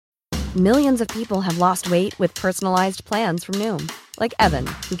Millions of people have lost weight with personalized plans from Noom. Like Evan,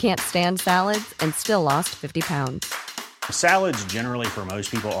 who can't stand salads and still lost 50 pounds. Salads generally for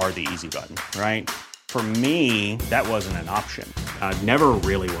most people are the easy button, right? For me, that wasn't an option. I never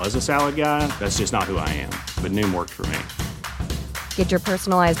really was a salad guy. That's just not who I am. But Noom worked for me. Get your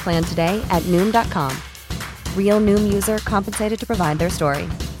personalized plan today at Noom.com. Real Noom user compensated to provide their story.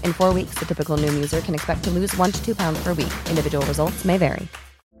 In 4 weeks, the typical Noom user can expect to lose 1 to 2 pounds per week. Individual results may vary.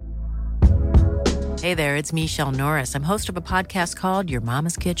 Hey there, it's Michelle Norris. I'm host of a podcast called Your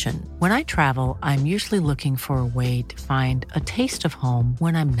Mama's Kitchen. When I travel, I'm usually looking for a way to find a taste of home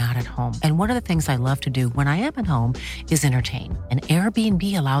when I'm not at home. And one of the things I love to do when I am at home is entertain. And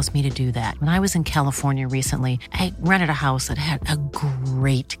Airbnb allows me to do that. When I was in California recently, I rented a house that had a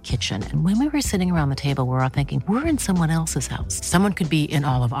great kitchen. And when we were sitting around the table, we were all thinking, we're in someone else's house. Someone could be in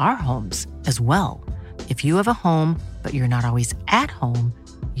all of our homes as well. If you have a home, but you're not always at home,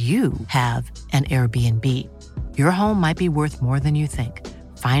 you have an Airbnb. Your home might be worth more than you think.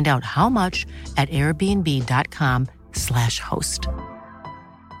 Find out how much at airbnb.com/host.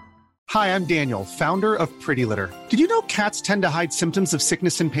 Hi, I'm Daniel, founder of Pretty Litter. Did you know cats tend to hide symptoms of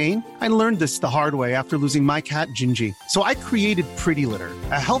sickness and pain? I learned this the hard way after losing my cat, Gingy. So I created Pretty Litter,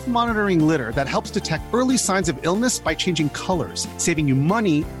 a health monitoring litter that helps detect early signs of illness by changing colors, saving you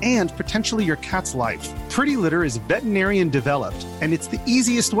money and potentially your cat's life. Pretty Litter is veterinarian developed, and it's the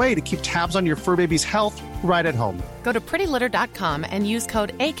easiest way to keep tabs on your fur baby's health right at home. Go to prettylitter.com and use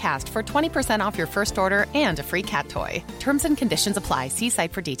code ACAST for 20% off your first order and a free cat toy. Terms and conditions apply. See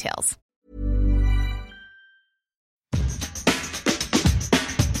site for details.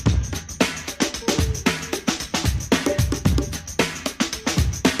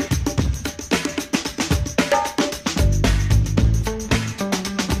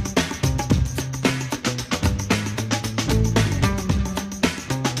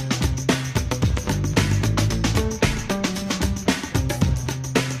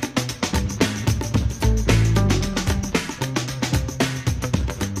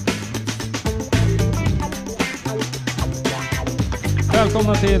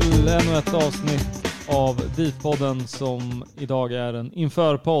 Välkomna till ännu ett avsnitt av DIF-podden som idag är en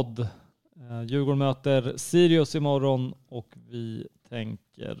införpodd. Djurgården möter Sirius imorgon och vi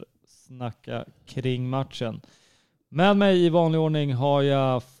tänker snacka kring matchen. Med mig i vanlig ordning har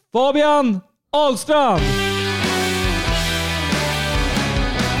jag Fabian Ahlstrand!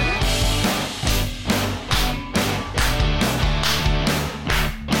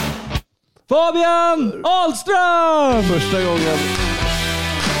 Fabian Ahlstrand! Första gången.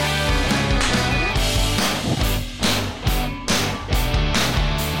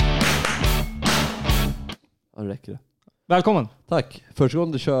 Ja, räcker det. Välkommen. Tack. Första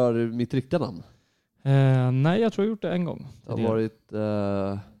gången du kör mitt riktiga namn. Nej, jag tror jag gjort det en gång. Det har varit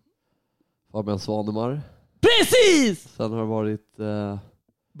Fabian Svanemar. Precis! Sen har det varit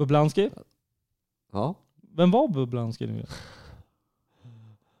Bublanski. Ja. Vem var Bublanski nu?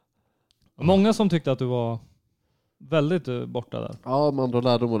 Många som tyckte att du var väldigt borta där. Ja, man drar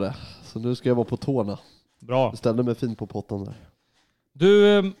lärdom av det. Så nu ska jag vara på tårna. Bra. Jag ställde mig fint på pottan där.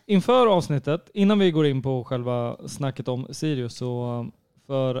 Du, inför avsnittet, innan vi går in på själva snacket om Sirius, så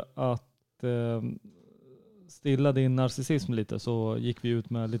för att stilla din narcissism lite så gick vi ut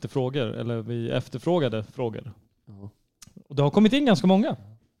med lite frågor, eller vi efterfrågade frågor. Ja. Och det har kommit in ganska många.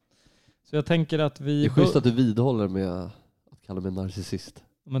 Så jag tänker att vi... Det är schysst att du vidhåller med att kalla mig narcissist.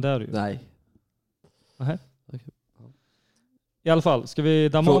 Men det är du ju. Nej. Okay. Ja. I alla fall, ska vi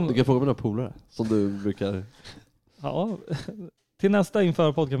damma om... Du kan fråga mina polare, som du brukar... Ja, till nästa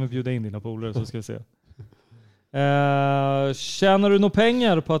införpodd kan vi bjuda in dina polare så ska vi se. Tjänar du några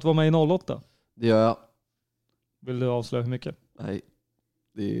pengar på att vara med i 08? Det gör jag. Vill du avslöja hur mycket? Nej,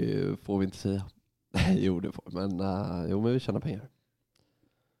 det får vi inte säga. Jo, det får men men vi tjänar pengar.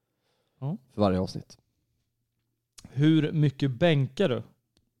 Ja. För varje avsnitt. Hur mycket bänkar du?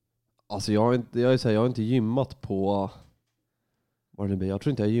 Alltså jag har inte gymmat på... Vad det blir? Jag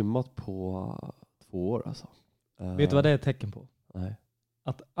tror inte jag har gymmat på 2 år alltså. Vet du vad det är ett tecken på? Nej.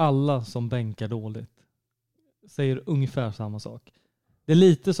 Att alla som bänkar dåligt säger ungefär samma sak. Det är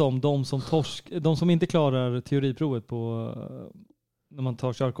lite som de som inte klarar teoriprovet på när man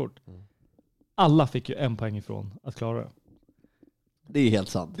tar körkort. Alla fick ju 1 poäng ifrån att klara det. Det är helt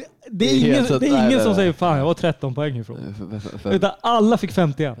sant. Det är ingen som säger fan jag var 13 poäng ifrån. Utan alla fick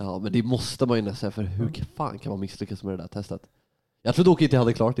 51. Ja, men det måste man ju nästan säga, för hur fan kan man misslyckas med det där testet? Jag tror dock inte jag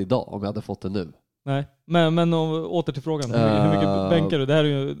hade klarat det idag om jag hade fått det nu. Nej, men åter till frågan. Hur mycket bänkar du? Det här är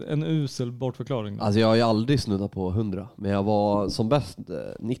ju en usel bortförklaring. Alltså jag har ju aldrig snuddat på 100, men jag var som bäst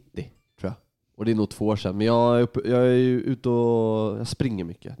 90 tror jag. Och det är nog 2 år sedan. Men jag är ju ute och jag springer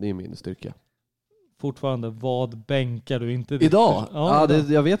mycket. Det är min styrka. Fortfarande, vad bänkar du inte? Idag? Ja,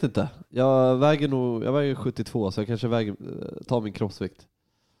 jag vet inte. Jag väger 72, så jag kanske tar min kroppsvikt.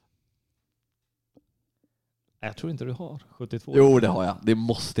 Jag tror inte du har 72. Jo, det har jag. Det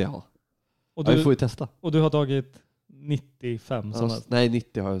måste jag ha. Och jag får ju testa. Och du har tagit 95 som helst? Nej,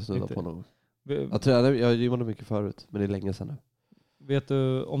 90 har jag snuddat på någon. Jag gymmade mycket förut, men det är länge sedan nu. Vet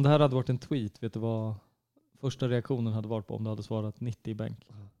du, om det här hade varit en tweet, vet du vad första reaktionen hade varit på om du hade svarat 90 i bänk?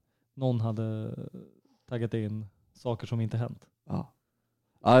 Någon hade taggat in saker som inte hänt.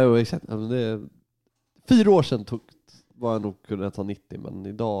 Ja, jo, exakt. 4 år sedan var jag nog kunde ta 90, men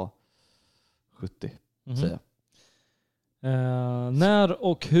idag 70, säger jag. När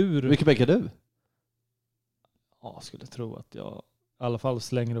och hur... Vilket bänkar du? Ja, skulle tro att jag i alla fall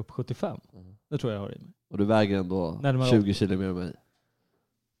slänger upp 75. Det tror jag har i mig. Och du väger ändå 20 kilo mer än mig.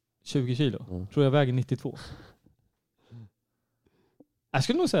 20 kilo? Tror jag väger 92. Jag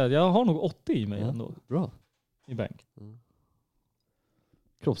skulle nog säga att jag har nog 80 i mig ändå. Bra. I bänk.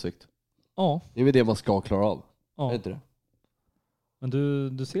 Kroppsvikt. Ja. Det är väl det man ska klara av. Ja. Är inte det? Men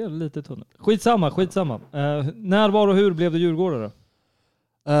du ser lite tunn ut. Skitsamma. När, var och hur blev du djurgårdare?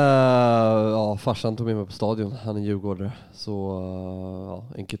 Farsan tog med mig på stadion. Han är djurgårdare. Så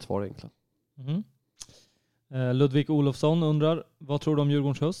enkelt svar egentligen. Ludvig Olofsson undrar, vad tror du om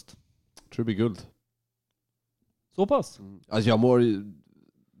Djurgårdens höst? Jag tror det blir guld. Så pass? Alltså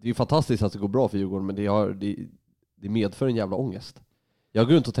det är fantastiskt att det går bra för Djurgården, men det medför en jävla ångest. Jag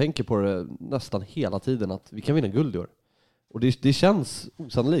går runt och tänker på det nästan hela tiden att vi kan vinna guld i år. Och det känns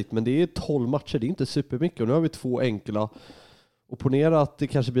osannolikt, men det är 12 matcher, det är inte supermycket. Och nu har vi 2 enkla. Och ponera att det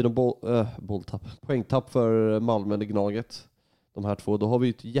kanske blir någon poängtapp för Malmö eller Gnaget. De här 2, då har vi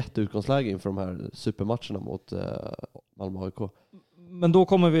ett jätteutgångsläge inför de här supermatcherna mot Malmö och AIK. Men då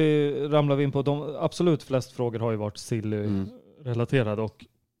ramlar vi in på de absolut flest frågor har ju varit Silly-relaterade och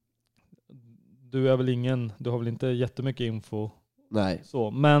du har väl inte jättemycket info. Nej.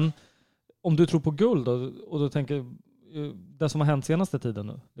 Så, men om du tror på guld och du tänker det som har hänt senaste tiden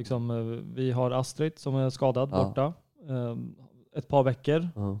nu. Liksom, vi har Astrid som är skadad borta. Ett par veckor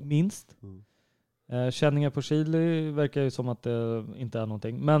minst. Känningar på Chile verkar ju som att det inte är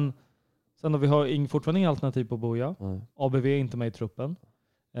någonting. Men sen vi har fortfarande inga alternativ på Boja. ABV är inte med i truppen.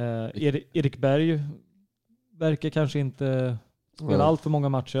 Erik Berg verkar kanske inte spela allt för många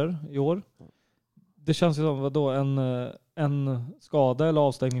matcher i år. Det känns ju som en skada eller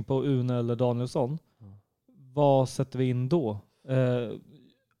avstängning på Une eller Danielsson. Vad sätter vi in då?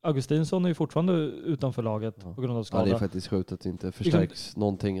 Augustinsson är ju fortfarande utanför laget på grund av skada. Ja, det är faktiskt sjukt att det inte förstärks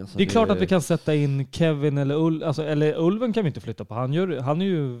någonting. Alltså, det är klart att vi kan sätta in Kevin eller Ulven kan vi inte flytta på. Han är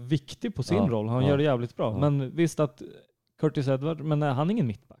ju viktig på sin roll. Han gör det jävligt bra. Men visst att Curtis Edward, men han är ingen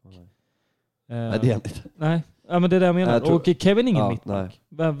mittback. Nej, det är han inte. Nej, men det är det jag menar. Och Kevin är ingen mittback.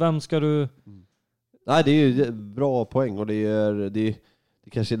 Vem ska du... Nej, det är ju bra poäng och det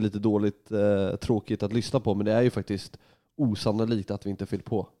kanske är lite dåligt tråkigt att lyssna på, men det är ju faktiskt osannolikt att vi inte fyllt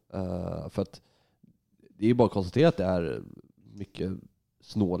på. För att det är ju bara att konstatera att det är mycket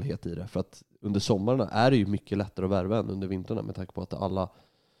snålhet i det. För att under sommarna är det ju mycket lättare att värva än under vinterna med tanke på att alla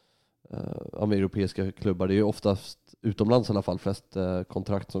europeiska klubbar, det är ju oftast utomlands i alla fall flest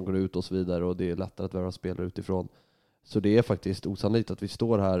kontrakt som går ut och så vidare, och det är lättare att värva spelare utifrån. Så det är faktiskt osannolikt att vi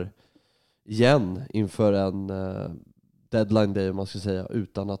står här igen inför en deadline day, om man ska säga,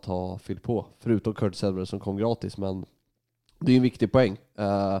 utan att ha fyllt på. Förutom Curtis Edwards som kom gratis, men det är en viktig poäng.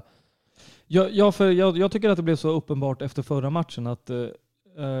 Jag tycker att det blev så uppenbart efter förra matchen att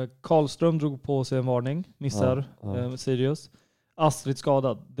Karlström drog på sig en varning, missar Sirius. Astrid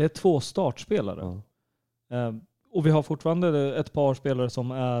skadad. Det är 2 startspelare. Och vi har fortfarande ett par spelare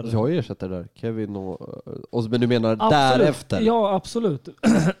som är... Jag ersätter där, Kevin och men du menar absolut. Därefter? Ja, absolut.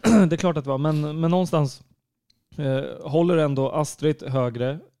 Det är klart att det var. Men någonstans håller ändå Astrid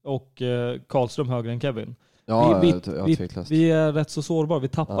högre och Karlström högre än Kevin. Ja, vi är rätt så sårbara. Vi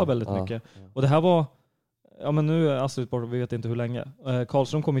tappar väldigt mycket. Och det här var... Ja, men nu är Astrid bort, vi vet inte hur länge.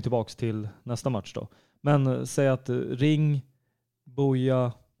 Karlström kommer tillbaka till nästa match då. Men säg att Ring,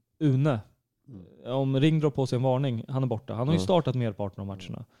 Boja, Une. Om Ring drar på sig en varning, han är borta. Han har ju startat merparten av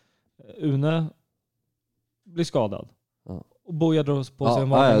matcherna. Une blir skadad. Och Boja drar på sig en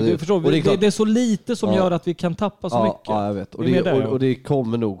varning. Du förstår, det är så lite som gör att vi kan tappa så mycket. Ja, jag vet. Och det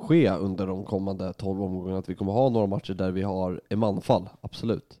kommer nog ske under de kommande 12 omgångarna att vi kommer ha några matcher där vi har en manfall.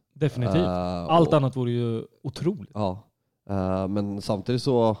 Absolut. Definitivt. Allt annat vore ju otroligt. Ja. Men samtidigt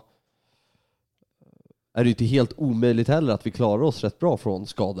så är det inte helt omöjligt heller att vi klarar oss rätt bra från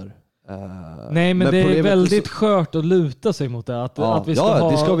skador. Nej, men det är väldigt skört att luta sig mot det. Att vi ska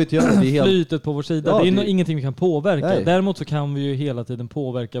ha det ska vi inte göra. Det är helt... flytet på vår sida. Ja, det är nog ingenting vi kan påverka. Nej. Däremot så kan vi ju hela tiden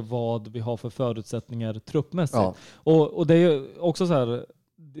påverka vad vi har för förutsättningar truppmässigt. Ja. Och det är ju också så här...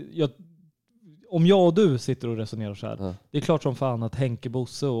 Om jag och du sitter och resonerar så här, det är klart som fan att Henke,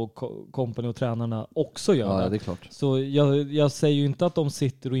 Bosse och kompani och tränarna också gör det är klart. Så jag säger ju inte att de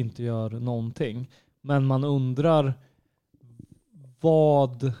sitter och inte gör någonting. Men man undrar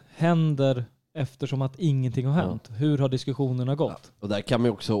vad händer eftersom att ingenting har hänt. Hur har diskussionerna gått? Och där kan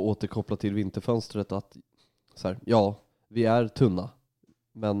man också återkoppla till vinterfönstret att så här, vi är tunna.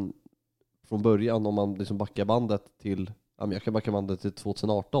 Men från början, om man liksom backar bandet till, jag kan backa bandet till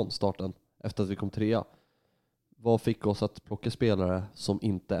 2018, starten, efter att vi kom 3. Vad fick oss att plocka spelare som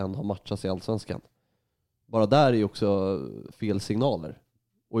inte än har matchats i Allsvenskan? Bara där är också fel signaler.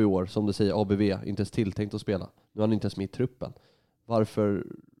 Och i år, som du säger, ABV, inte ens tilltänkt att spela. Nu är han inte ens med i truppen. Varför?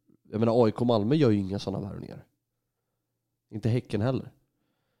 Jag menar, AIK och Malmö gör ju inga sådana värvningar. Inte Häcken heller.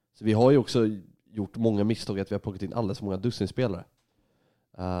 Så vi har ju också gjort många misstag att vi har plockat in alldeles för många dussinspelare.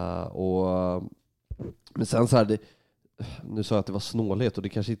 Men sen så här, nu sa jag att det var snålhet, och det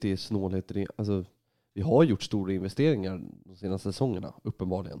kanske inte är snålhet. Alltså, vi har gjort stora investeringar de senaste säsongerna,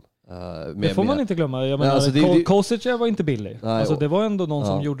 uppenbarligen. Det får man inte glömma. Jag menar, alltså Kosic var inte billig. Nej, alltså, det var ändå någon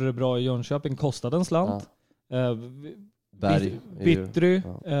som gjorde det bra i Jönköping, kostade en slant. Berg, Vittry,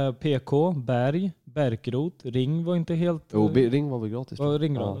 PK, Berg, Bärkrot, Ring var inte helt... Ring var väl gratis?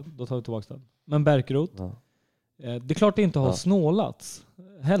 Då tar vi tillbaka den. Men Bärkrot, det är klart det inte har snålats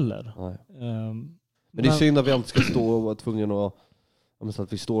heller. Men det är synd att vi inte ska stå och vara tvungna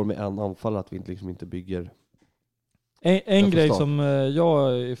att vi står med en anfall, att vi inte bygger. En grej som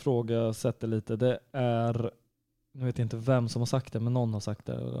jag ifrågasätter lite, det är, nu vet jag inte vem som har sagt det, men någon har sagt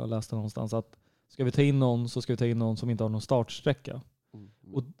det, jag läste någonstans, att ska vi ta in någon så ska vi ta in någon som inte har någon startsträcka.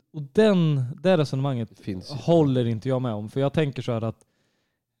 Och det resonemanget håller inte jag med om. För jag tänker så här att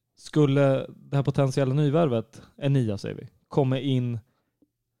skulle det här potentiella nyvärvet, Enia säger vi, komma in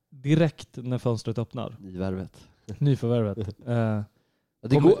direkt när fönstret öppnar. Nyförvärvet.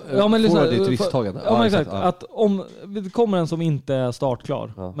 Det är ett risktagande. Ja, men exakt. Att om det kommer en som inte är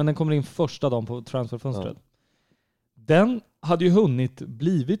startklar, men den kommer in första dagen på transferfönstret. Den hade ju hunnit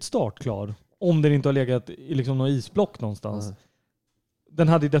blivit startklar om den inte har legat i liksom någon isblock någonstans. Den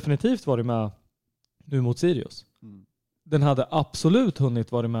hade definitivt varit med nu mot Sirius. Den hade absolut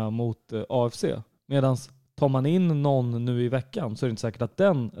hunnit vara med mot AFC. Medan tar man in någon nu i veckan så är det inte säkert att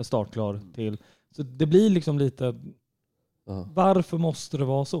den är startklar till. Så det blir liksom lite... Varför måste det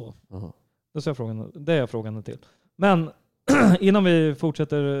vara så? Det är jag frågan till. Men innan vi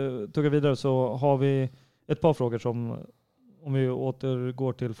fortsätter tugga vidare så har vi ett par frågor som, om vi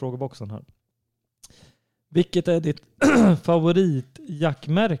återgår till frågeboxen här. Vilket är ditt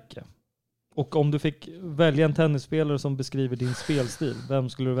favoritjackmärke? Och om du fick välja en tennisspelare som beskriver din spelstil, vem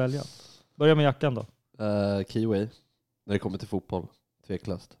skulle du välja? Börja med jackan då. Kiwi, när det kommer till fotboll,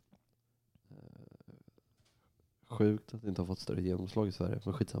 tveklöst. Sjukt att det inte har fått större genomslag i Sverige,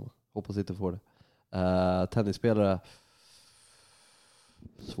 men skitsamma. Hoppas inte får det. Tennisspelare,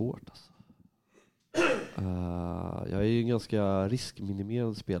 svårt alltså. Jag är ju en ganska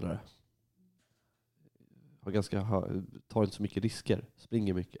riskminimerad spelare. Tar inte så mycket risker,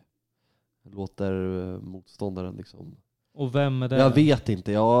 springer mycket. Låter motståndaren liksom... Och vem är det? Jag vet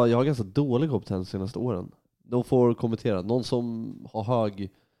inte, jag har ganska dålig kompetens de senaste åren. De får kommentera. Någon som har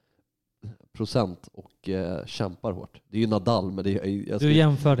hög procent och kämpar hårt. Det är ju Nadal, men det är... Du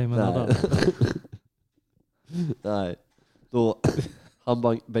jämför dig med Nadal. Nej. Då...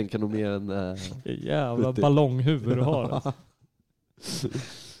 Han bänkar nog mer än... jävla ballonghuvud du har. Alltså.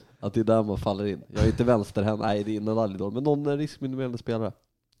 Att det är där man faller in. Jag är inte vänsterhänt. Nej, det är Nadal idag. Men någon riskminimerande spelare.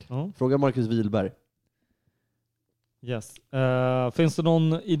 Fråga Marcus Wilberg. Yes. Finns det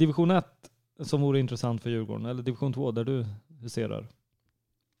någon i division 1 som vore intressant för Djurgården? Eller division 2 där du huserar?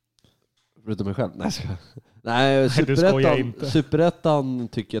 Förutom mig själv? Nej, Superettan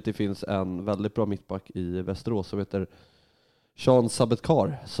tycker jag att det finns en väldigt bra mittback i Västerås som heter Sean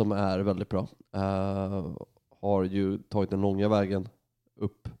Sabetkar, som är väldigt bra. Har ju tagit den långa vägen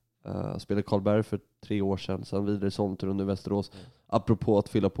upp. Spelade Karlberg för 3 år sedan. Sen vidare i Sollentuna under Västerås. Apropå att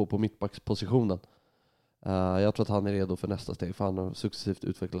fylla på mittbackspositionen. Jag tror att han är redo för nästa steg. För han har successivt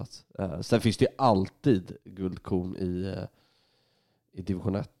utvecklats. Sen finns det alltid guldkorn i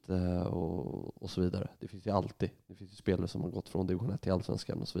division 1 och så vidare. Det finns ju alltid. Det finns ju spelare som har gått från division 1 till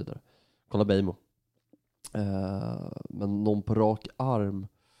Allsvenskan och så vidare. Kolla Beijmo. Men någon på rak arm?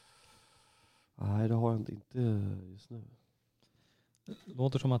 Nej, det har jag inte just nu. Det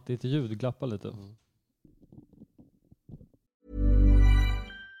låter som att ditt ljud glappar lite.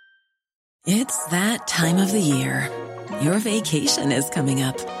 It's that time of the year. Your vacation is coming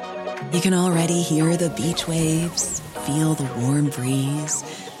up. You can already hear the beach waves, feel the warm breeze,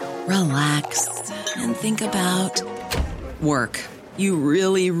 relax, and think about work. You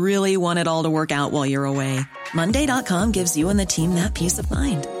really, really want it all to work out while you're away. Monday.com gives you and the team that peace of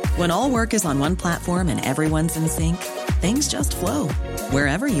mind. When all work is on one platform and everyone's in sync, things just flow.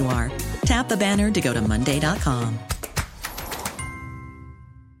 Wherever you are, tap the banner to go to Monday.com.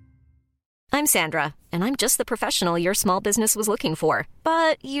 I'm Sandra, and I'm just the professional your small business was looking for.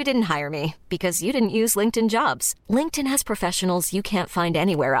 But you didn't hire me because you didn't use LinkedIn Jobs. LinkedIn has professionals you can't find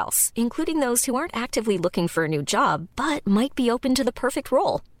anywhere else, including those who aren't actively looking for a new job, but might be open to the perfect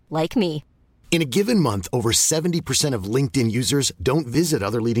role, like me. In a given month, over 70% of LinkedIn users don't visit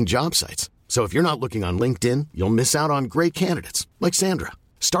other leading job sites. So if you're not looking on LinkedIn, you'll miss out on great candidates like Sandra.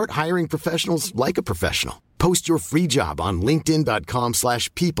 Start hiring professionals like a professional. Post your free job on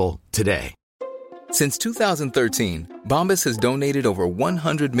linkedin.com/people today. Since 2013, Bombas has donated over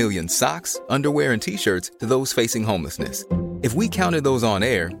 100 million socks, underwear, and T-shirts to those facing homelessness. If we counted those on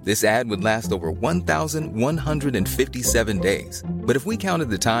air, this ad would last over 1,157 days. But if we counted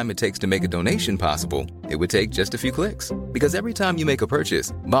the time it takes to make a donation possible, it would take just a few clicks. Because every time you make a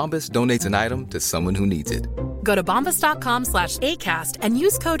purchase, Bombas donates an item to someone who needs it. Go to bombas.com/ACAST and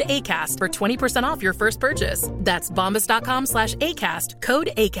use code ACAST for 20% off your first purchase. That's bombas.com/ACAST,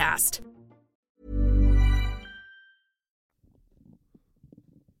 code ACAST.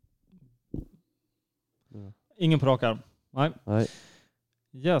 Ingen på rak arm. Nej.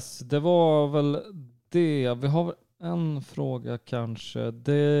 Yes, det var väl det. Vi har en fråga kanske.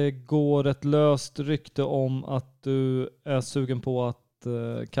 Det går ett löst rykte om att du är sugen på att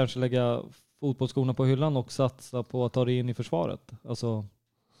kanske lägga fotbollsskorna på hyllan och satsa på att ta dig in i försvaret. Alltså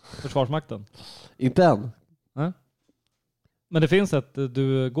Försvarsmakten. Inte än. Nej. Men det finns ett,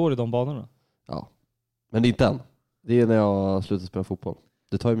 du går i de banorna. Ja, men det är inte än. Det är när jag slutar spela fotboll.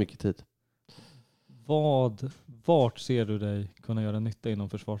 Det tar ju mycket tid. Vart ser du dig kunna göra nytta inom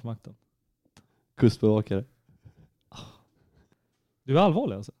Försvarsmakten? Kustbevakare. Du är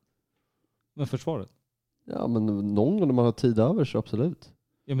allvarlig alltså? Med försvaret? Ja, men någon gång när man har tid över så absolut.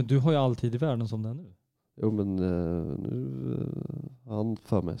 Ja, men du har ju all tid i världen som det är nu. Jo, men nu har han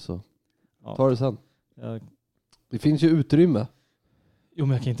för mig så. Ja. Ta det sen. Det finns ju utrymme. Jo,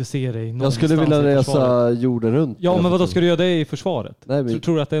 men jag kan inte se dig någonstans. Jag skulle vilja resa jorden runt. Ja, men vad då ska du göra det i försvaret? Nej, men...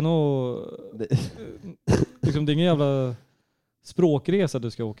 Tror du att det är nog... liksom, det är ingen jävla språkresa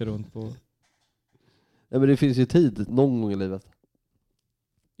du ska åka runt på. Nej, men det finns ju tid någon gång i livet.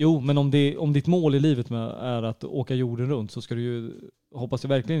 Jo, men om ditt mål i livet med är att åka jorden runt så ska du ju... Hoppas jag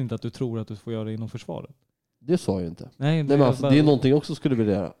verkligen inte att du tror att du får göra det inom försvaret. Det sa jag inte. Nej, det är någonting också skulle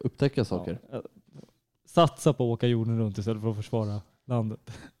vilja göra. Upptäcka saker. Ja. Satsa på att åka jorden runt istället för att försvara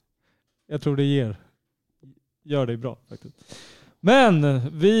landet. Jag tror det gör dig bra faktiskt. Men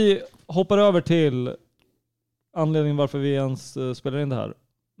vi hoppar över till anledningen varför vi ens spelar in det här.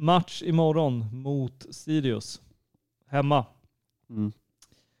 Match imorgon mot Sirius. Hemma.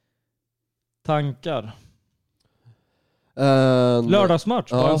 Tankar?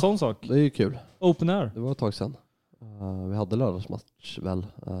 Lördagsmatch, bara en sån sak. Det är ju kul. Open air. Det var ett tag sedan. Vi hade lördagsmatch väl.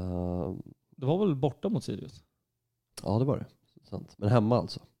 Det var väl borta mot Sirius? Ja, det var det. Sant. Men hemma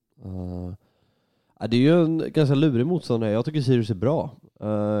alltså. Det är ju en ganska lurig motståndare. Jag tycker Sirius är bra.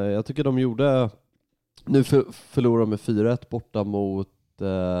 Jag tycker de gjorde... Nu förlorar de med 4-1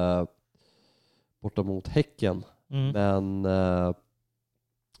 borta mot Häcken. Men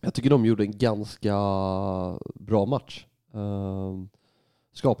jag tycker de gjorde en ganska bra match.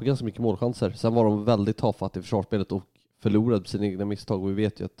 Skapade ganska mycket målchanser. Sen var de väldigt tafatt i försvarsspelet och förlorade sina egna misstag. Och vi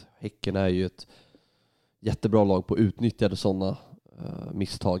vet ju att Häcken är ju ett jättebra lag på att utnyttja sådana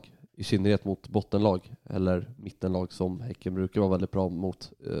misstag. I synnerhet mot bottenlag eller mittenlag som Häcken brukar vara väldigt bra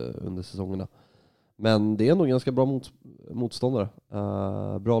mot under säsongerna. Men det är nog ganska bra motståndare.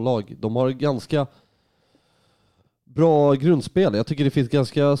 Bra lag. De har ganska bra grundspel. Jag tycker det finns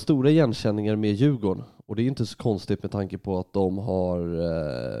ganska stora igenkänningar med Djurgården. Och det är inte så konstigt med tanke på att de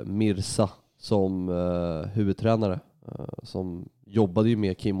har Mirza som huvudtränare. Som jobbade ju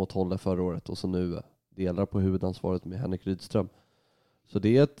med Kim och Tolle förra året och så nu delar på huvudansvaret med Henrik Rydström. Så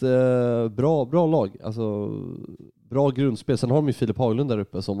det är ett bra lag. Alltså bra grundspel. Sen har de ju Filip Haglund där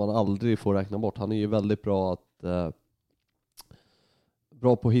uppe som man aldrig får räkna bort. Han är ju väldigt bra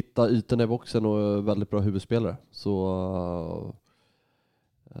på att hitta ytorna i boxen och väldigt bra huvudspelare. Så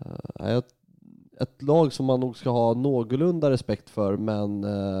ett lag som man nog ska ha någorlunda respekt för, men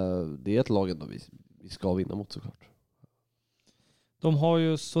det är ett lag ändå vi ska vinna mot såklart. De har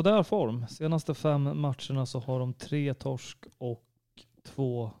ju sådär form. Senaste 5 matcherna så har de 3 torsk och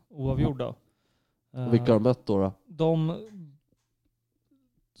 2 oavgjorda. Vilka har de mött då? De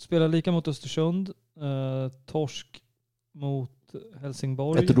spelar lika mot Östersund. Torsk mot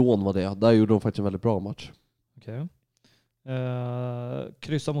Helsingborg. Ett rån var det. Där gjorde de faktiskt en väldigt bra match. Okej.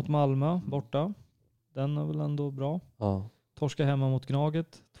 Kryssa mot Malmö borta. Den är väl ändå bra. Ja. Torska hemma mot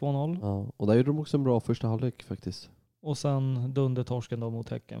Gnaget 2-0. Ja. Och där gjorde de också en bra första halvlek faktiskt. Och sen dunder torsken då mot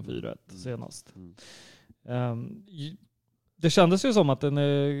Häcken 4-1 senast. Det kändes ju som att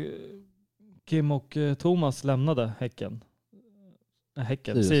Kim och Thomas lämnade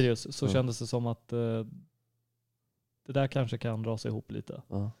Sirius, så kändes det som att det där kanske kan dra sig ihop lite.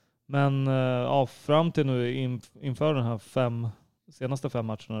 Ja. Men fram till nu inför den här senaste 5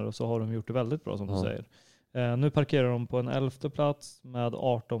 matcherna då, så har de gjort det väldigt bra som du säger. Nu parkerar de på en 11:e plats med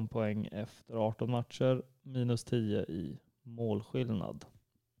 18 poäng efter 18 matcher, minus 10 i målskillnad.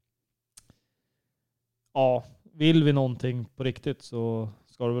 Ja, vill vi någonting på riktigt så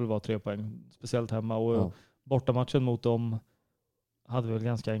ska det väl vara 3 poäng, speciellt hemma. Och bortamatchen mot dem hade vi väl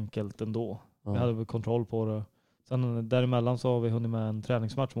ganska enkelt ändå. Vi hade väl kontroll på det. Sen däremellan så har vi hunnit med en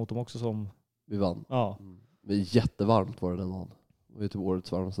träningsmatch mot dem också som vi vann. Ja. Det är jättevarmt var det den dagen. Det var typ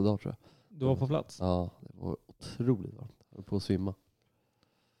årets varmaste dag tror jag. Du var på plats? Ja, det var otroligt varmt. Jag höll på att svimma.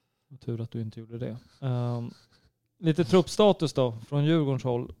 Tur att du inte gjorde det. Lite truppstatus då från Djurgårdens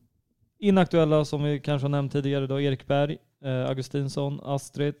håll. Inaktuella som vi kanske har nämnt tidigare då, Erik Berg, Augustinsson,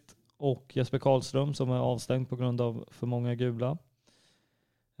 Astrid och Jesper Karlström som är avstängd på grund av för många gula.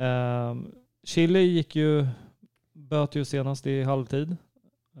 Chile böt ju senast i halvtid.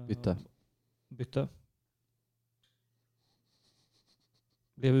 Bytte.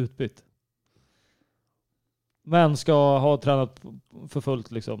 Blev utbytt. Men ska ha tränat för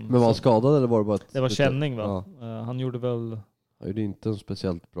fullt liksom. Men var han skadad eller var det bara det var känning va? Ja. Han gjorde väl... Han gjorde inte en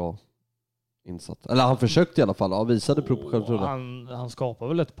speciellt bra insats. Eller han försökte i alla fall. Visade prov på självförtroende. Han skapade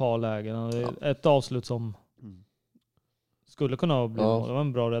väl ett par lägen. Ett avslut som skulle kunna bli mål. Det var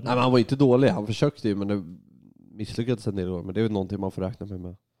en bra räddning. Nej, men han var inte dålig. Han försökte ju men det misslyckades en del år. Men det är väl någonting man får räkna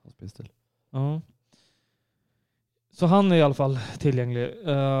med hans spelstil. Så han är i alla fall tillgänglig.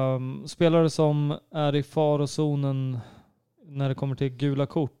 Spelare som är i farozonen när det kommer till gula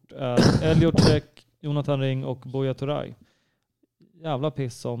kort är Elliot Check, Jonathan Ring och Buya Turay. Jävla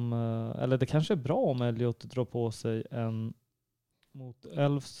piss om... Eller det kanske är bra om Elliot drar på sig en mot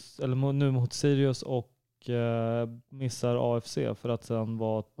Elfs, eller nu mot Sirius och missar AFC för att sen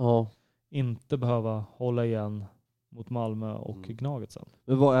inte behöva hålla igen mot Malmö och Gnaget sen.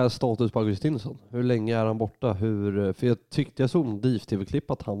 Men vad är status på Augustinsson? Hur länge är han borta? För jag tyckte jag såg en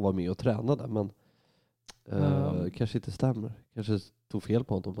DIF-TV-klipp att han var med och tränade, men kanske inte stämmer. Kanske tog fel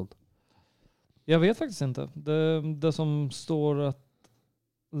på honom. Jag vet faktiskt inte. Det som står att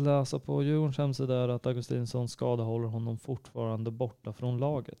läsa på Djurgårdens hemsida är att Augustinsson skada håller honom fortfarande borta från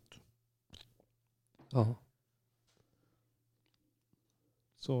laget. Ja.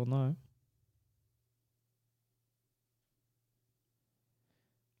 Så nej.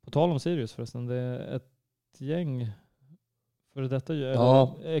 På tal om Sirius förresten, det är ett gäng för detta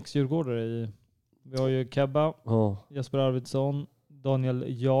ex-djurgårdare i. Vi har ju Kebba, Jesper Arvidsson, Daniel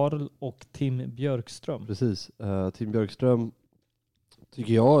Jarl och Tim Björkström. Precis. Tim Björkström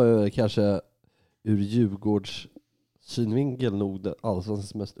tycker jag kanske ur Djurgårds synvinkel nog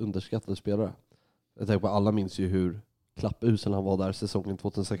allsvenskans mest underskattade spelare. Jag tänker på alla minns ju hur klappusel han var där säsongen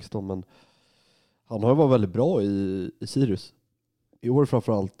 2016, men han har varit väldigt bra i Sirius. I år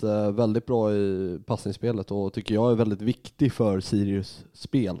framförallt väldigt bra i passningsspelet och tycker jag är väldigt viktig för Sirius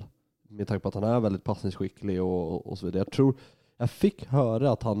spel. Med tanke på att han är väldigt passningsskicklig och så vidare. Jag fick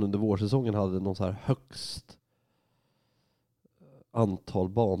höra att han under vårsäsongen hade någon så här högst antal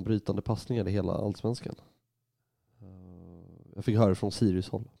banbrytande passningar i hela allsvenskan. Jag fick höra från Sirius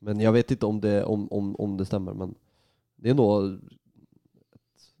håll. Men jag vet inte om det stämmer. Men det är ändå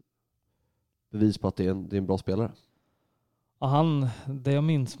ett bevis på att det är en bra spelare. Ja, det jag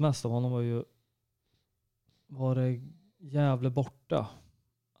minns mest av honom var det Gävle borta.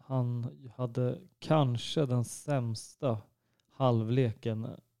 Han hade kanske den sämsta halvleken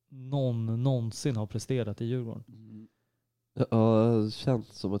någon någonsin har presterat i Djurgården. Ja, det känns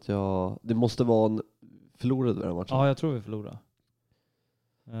som att det måste vara en förlorad den matchen. Ja, jag tror vi förlorade.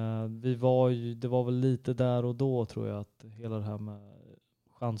 Det var väl lite där och då tror jag att hela det här med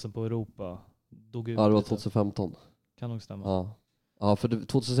chansen på Europa dog ut. Ja, det var lite. 2015. Kan nog stämma. Ja, för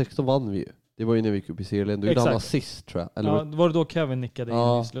 2016 vann vi ju. Det var ju när vi gick upp i serien. Då gjorde han assist tror jag. Eller var det då Kevin nickade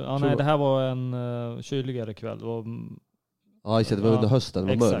in i slutet? Nej, det här var en kyligare kväll. Det var det var under hösten.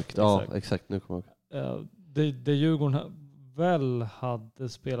 Det var mörkt. Ja, exakt. Nu kommer jag. Det Djurgården väl hade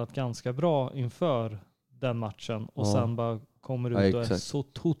spelat ganska bra inför den matchen och sen bara kommer ut och är så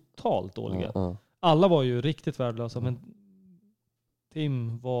totalt dåliga. alla var ju riktigt värdelösa, men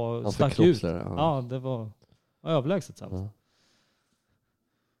Tim stack ut. Ja, det var överlägset sämst. Ja.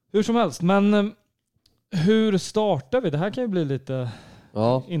 Hur som helst, men hur startar vi? Det här kan ju bli lite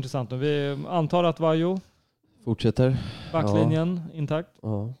intressant. Vi antar att Vaiho fortsätter. Backlinjen intakt.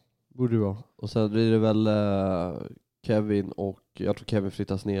 Ja, borde det vara. Och sen blir det väl Kevin, och jag tror Kevin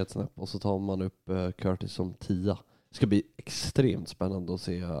flyttas ner ett snäpp och så tar man upp Curtis som 10. Det ska bli extremt spännande att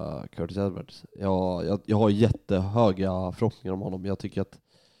se Curtis Edwards. Jag har jättehöga förhoppningar om honom. Jag tycker att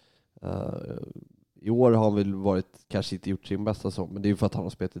i år har han väl kanske inte gjort sin bästa säsong, men det är ju för att han har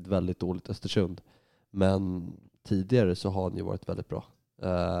spelat ett väldigt dåligt Östersund. Men tidigare så har han ju varit väldigt bra.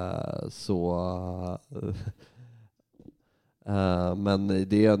 Men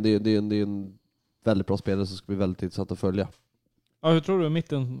det är en väldigt bra spelare som ska bli väldigt intressant att följa. Ja, hur tror du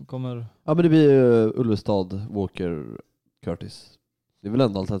mitten kommer? Ja, men det blir Ullestad, Walker, Curtis. Det är väl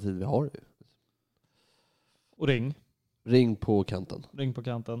enda alternativ vi har. Och Ring på kanten. Ring på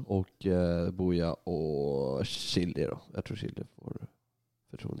kanten. Och Boja och Chile då. Jag tror Chile får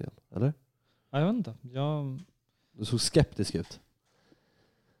förtroende igen. Eller? Ja, jag vet inte. Du såg skeptisk ut.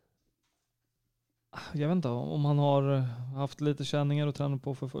 Jag vet inte om han har haft lite känningar och tränat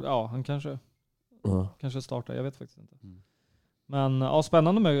på för ja, han kanske startar. Jag vet faktiskt inte. Men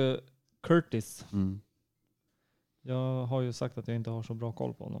spännande med Curtis. Jag har ju sagt att jag inte har så bra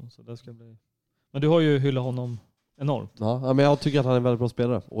koll på honom, så det ska bli. Men du har ju hyllat honom enormt. Ja, men jag tycker att han är en väldigt bra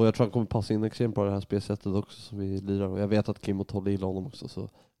spelare. Och jag tror han kommer passa in extremt på det här spelsättet också som vi lirar. Och jag vet att Kim och Tolle gillar honom också, så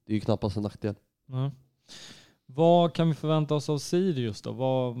det är ju knappast en nackdel. Vad kan vi förvänta oss av Sirius då?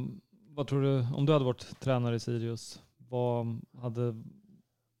 Vad tror du, om du hade varit tränare i Sirius, vad hade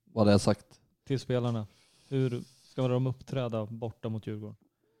jag sagt till spelarna? Hur ska de uppträda borta mot Djurgården?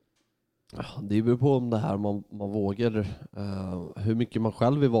 Det beror på om det här man vågar, hur mycket man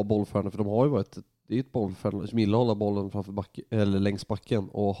själv vill vara bollförande, för de har ju varit det är ett bollförande som gillar att hålla bollen framför backen, eller längs backen,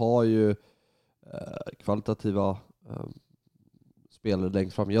 och har ju kvalitativa spelare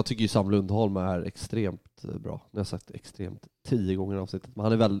längst fram. Jag tycker ju Sam Lundholm är extremt bra. Jag har sagt extremt 10 gånger i avsnittet,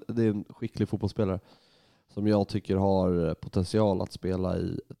 men det är en skicklig fotbollsspelare som jag tycker har potential att spela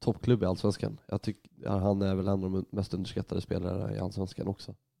i toppklubb i Allsvenskan. Jag tycker han är väl en av de mest underskattade spelare i Allsvenskan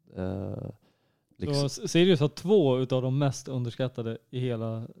också. Så Sirius har 2 utav de mest underskattade i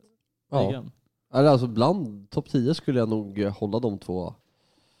hela ligan. Alltså bland topp 10 skulle jag nog hålla de 2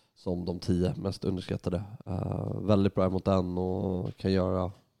 som de 10 mest underskattade. Väldigt bra mot den och kan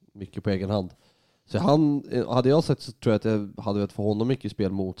göra mycket på egen hand. Så hade jag sett, så tror jag att jag hade velat få honom mycket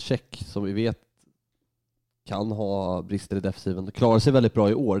spel mot Tjeck, som vi vet kan ha brister i defensiven. Klarar sig väldigt bra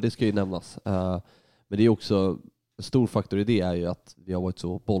i år, det ska ju nämnas. Men det är också en stor faktor i det är ju att vi har varit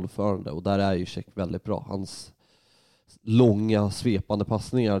så bollförande, och där är ju Tjeck väldigt bra. Hans långa svepande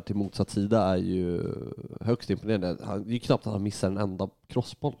passningar till motsatt sida är ju högst imponerande. Det är ju knappt att han missar en enda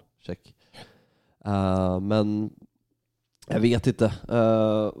crossboll, Tjeck. Men jag vet inte.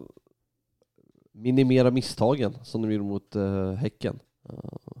 Minimera misstagen som de gjorde mot Häcken.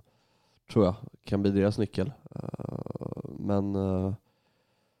 Tror jag kan bli deras nyckel. Men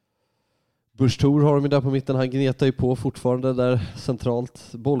Busch Thor har de där på mitten. Han gnetar ju på fortfarande där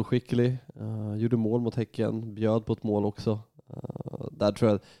centralt. Bollskicklig. Gjorde mål mot Häcken. Bjöd på ett mål också. Där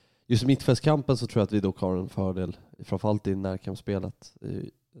tror jag, just i mittfältskampen så tror jag att vi dock har en fördel. Framförallt i närkampsspelet.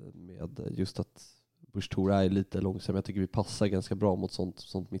 Med just att Busch Thor är lite långsam. Jag tycker vi passar ganska bra mot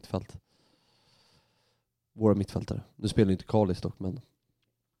sånt mittfält. Våra mittfältare. Nu spelar inte Karlis dock, men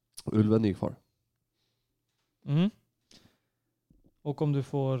Ulven är ju kvar. Och om du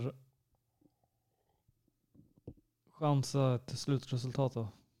får chansa ett slutresultat då?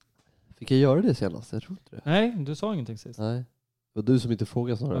 Fick jag göra det senast? Jag tror inte det. Nej, du sa ingenting sist. Nej, det var du som inte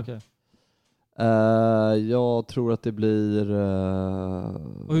frågade snarare. Okay. Jag tror att det blir...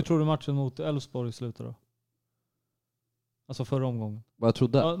 Och hur tror du matchen mot Elfsborg slutar då? Alltså förra omgången. Vad jag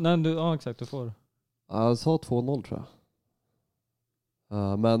trodde? Ja, exakt, du får. Jag sa 2-0 tror jag.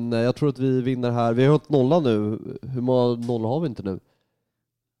 Men jag tror att vi vinner här. Vi har hållit 0 nu. Hur många 0 har vi inte nu?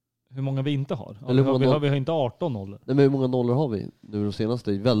 Hur många vi inte har? Eller vi har inte 18 0. Nej, men hur många 0 har vi nu de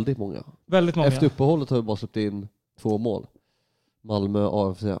senaste? Väldigt många. Väldigt många. Efter uppehållet har vi bara släppt in 2 mål. Malmö,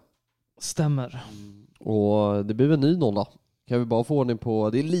 AFC. Stämmer. Och det blir en ny 0. Kan vi bara få ordning på...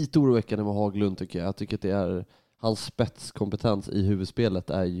 Det är lite oroväckande med Haglund tycker jag. Jag tycker att det är... Hans spetskompetens i huvudspelet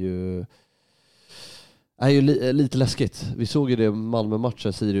är ju lite läskigt. Vi såg ju det i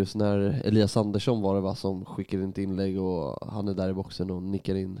Malmö-matchen Sirius när Elias Andersson var det va, som skickade in ett inlägg och han är där i boxen och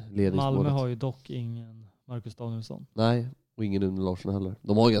nickar in ledningsmålet. Malmö har ju dock ingen Marcus Danielsson. Nej, och ingen Unne Larsson heller.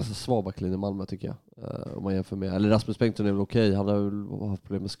 De har ganska svag backlinje i Malmö tycker jag. Om man jämför med... Eller Rasmus Bengtsson är väl okej. Han har väl haft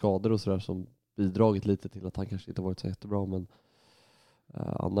problem med skador och sådär som bidragit lite till att han kanske inte varit så jättebra, men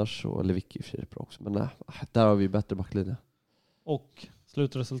annars så, eller Vicky är bra också, men där har vi bättre backlinje. Och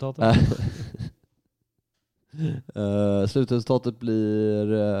slutresultatet? Slutresultatet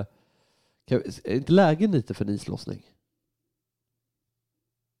blir är inte lägen lite för en islossning?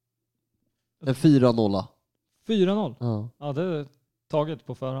 En 4-0. 4-0? Ja. Ja, det är taget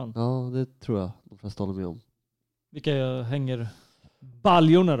på förhand. Ja, det tror jag de flesta håller med om. Vilka hänger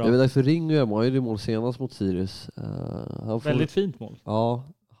baljorna då? Det är dags för Ringo. Han har ju mål senast mot Sirius. Väldigt fint mål. Ja,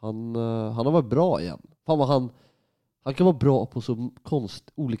 han har varit bra igen. Fan vad han kan vara bra på så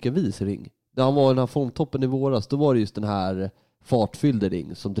olika vis, Ring. När han var i den här formtoppen i våras, då var det just den här fartfyllde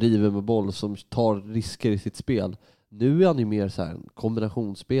Ring som driver med boll, som tar risker i sitt spel. Nu är han ju mer så här en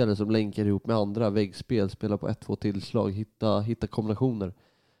kombinationsspelare som länkar ihop med andra, väggspel, spelar på 1-2 tillslag, hitta kombinationer.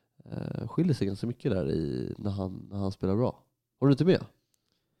 Skiljer sig ganska mycket där när han spelar bra. Har du inte med?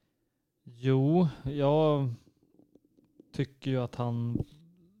 Jo, jag tycker ju att han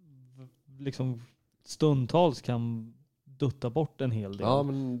liksom stundtals kan dutta bort en hel del. Ja,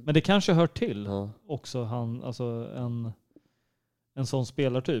 men det kanske hör till också en sån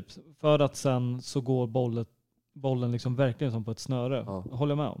spelartyp. För att sen så går bollen liksom verkligen som på ett snöre. Ja.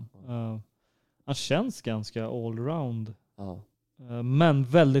 Håller jag med om. Han känns ganska allround. Ja. Men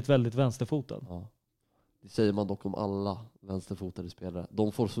väldigt, väldigt vänsterfotad. Ja. Det säger man dock om alla vänsterfotade spelare.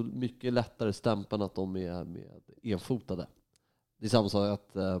 De får så mycket lättare stämpeln att de är med enfotade. Det är samma sak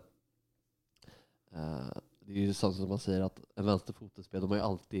att det är ju samma som man säger att en vänsterfotad spelare, de har ju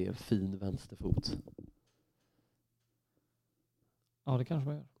alltid en fin vänsterfot. Ja, det kanske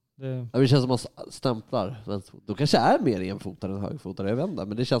man gör. Det känns som man stämplar vänsterfot. De kanske är mer enfotade än högerfotade, jag vet inte.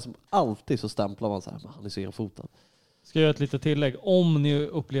 Men det känns som alltid så stämplar man så här, han är så enfotad. Ska jag göra ett litet tillägg? Om ni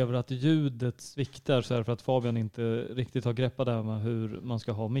upplever att ljudet sviktar så är det för att Fabian inte riktigt har greppat det här med hur man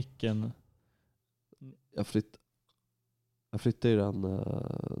ska ha micken. Jag flyttar ju den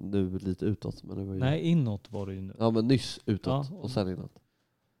nu lite utåt. Men det var ju... Nej, inåt var det ju nu. Ja, men nyss utåt och sen inåt.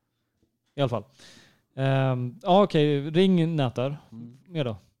 I alla fall. Okej. Ring nätar. Mer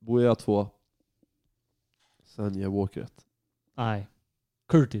då? Boja 2. Sen gör Walker 1. Nej.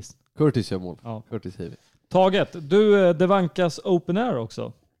 Curtis gör mål. Ja. Curtis Heavy. Taget. Du, det vankas open air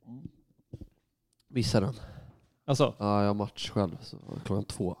också. Missar den. Alltså? Ja, jag har match själv så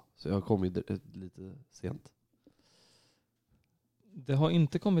 2:00. Så jag kom ju lite sent. Det har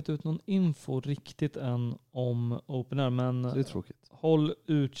inte kommit ut någon info riktigt än om open air, men det är tråkigt. Håll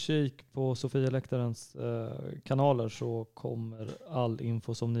utkik på Sofia Läktarens kanaler så kommer all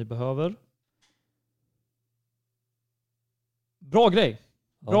info som ni behöver. Bra grej.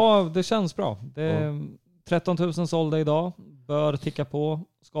 Bra, det känns bra. Det är 13 000 sålda idag. Bör ticka på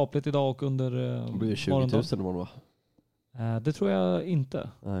skapligt idag och under det blir 20 000 imorgon, va? Det tror jag inte.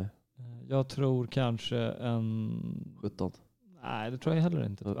 Nej. Jag tror kanske en 17. Nej, det tror jag heller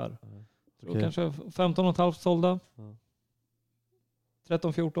inte tyvärr. Okay. Kanske 15,5 sålda.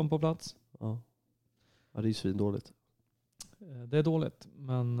 13-14 på plats. Ja, det är ju svindåligt. Det är dåligt,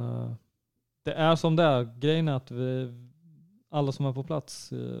 men det är som det är. Grejen är att alla som är på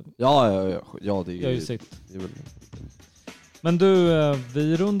plats ja, det gör ju sitt. Men du,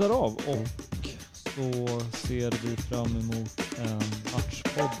 vi rundar av och så ser vi fram emot en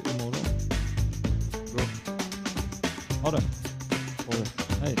matchpodd imorgon. Bra. Ha det.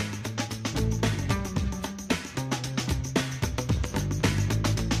 Hej.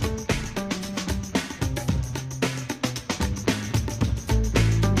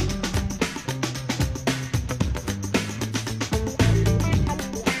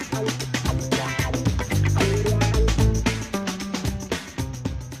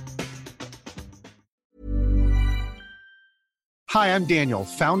 Hi, I'm Daniel,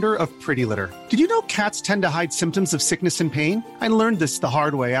 founder of Pretty Litter. Did you know cats tend to hide symptoms of sickness and pain? I learned this the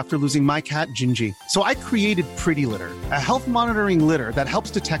hard way after losing my cat, Gingy. So I created Pretty Litter, a health monitoring litter that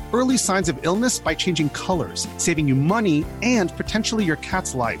helps detect early signs of illness by changing colors, saving you money and potentially your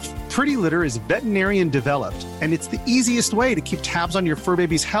cat's life. Pretty Litter is veterinarian developed, and it's the easiest way to keep tabs on your fur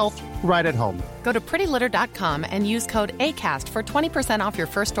baby's health right at home. Go to prettylitter.com and use code ACAST for 20% off your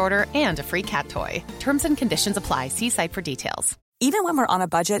first order and a free cat toy. Terms and conditions apply. See site for details. Even when we're on a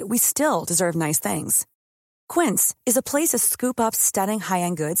budget, we still deserve nice things. Quince is a place to scoop up stunning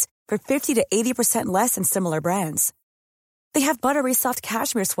high-end goods for 50 to 80% less than similar brands. They have buttery soft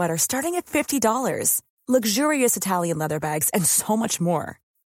cashmere sweaters starting at $50, luxurious Italian leather bags, and so much more.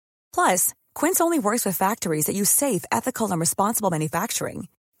 Plus, Quince only works with factories that use safe, ethical, and responsible manufacturing.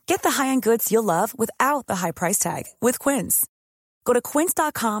 Get the high-end goods you'll love without the high price tag with Quince. Go to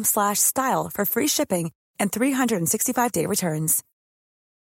quince.com/style for free shipping and 365-day returns.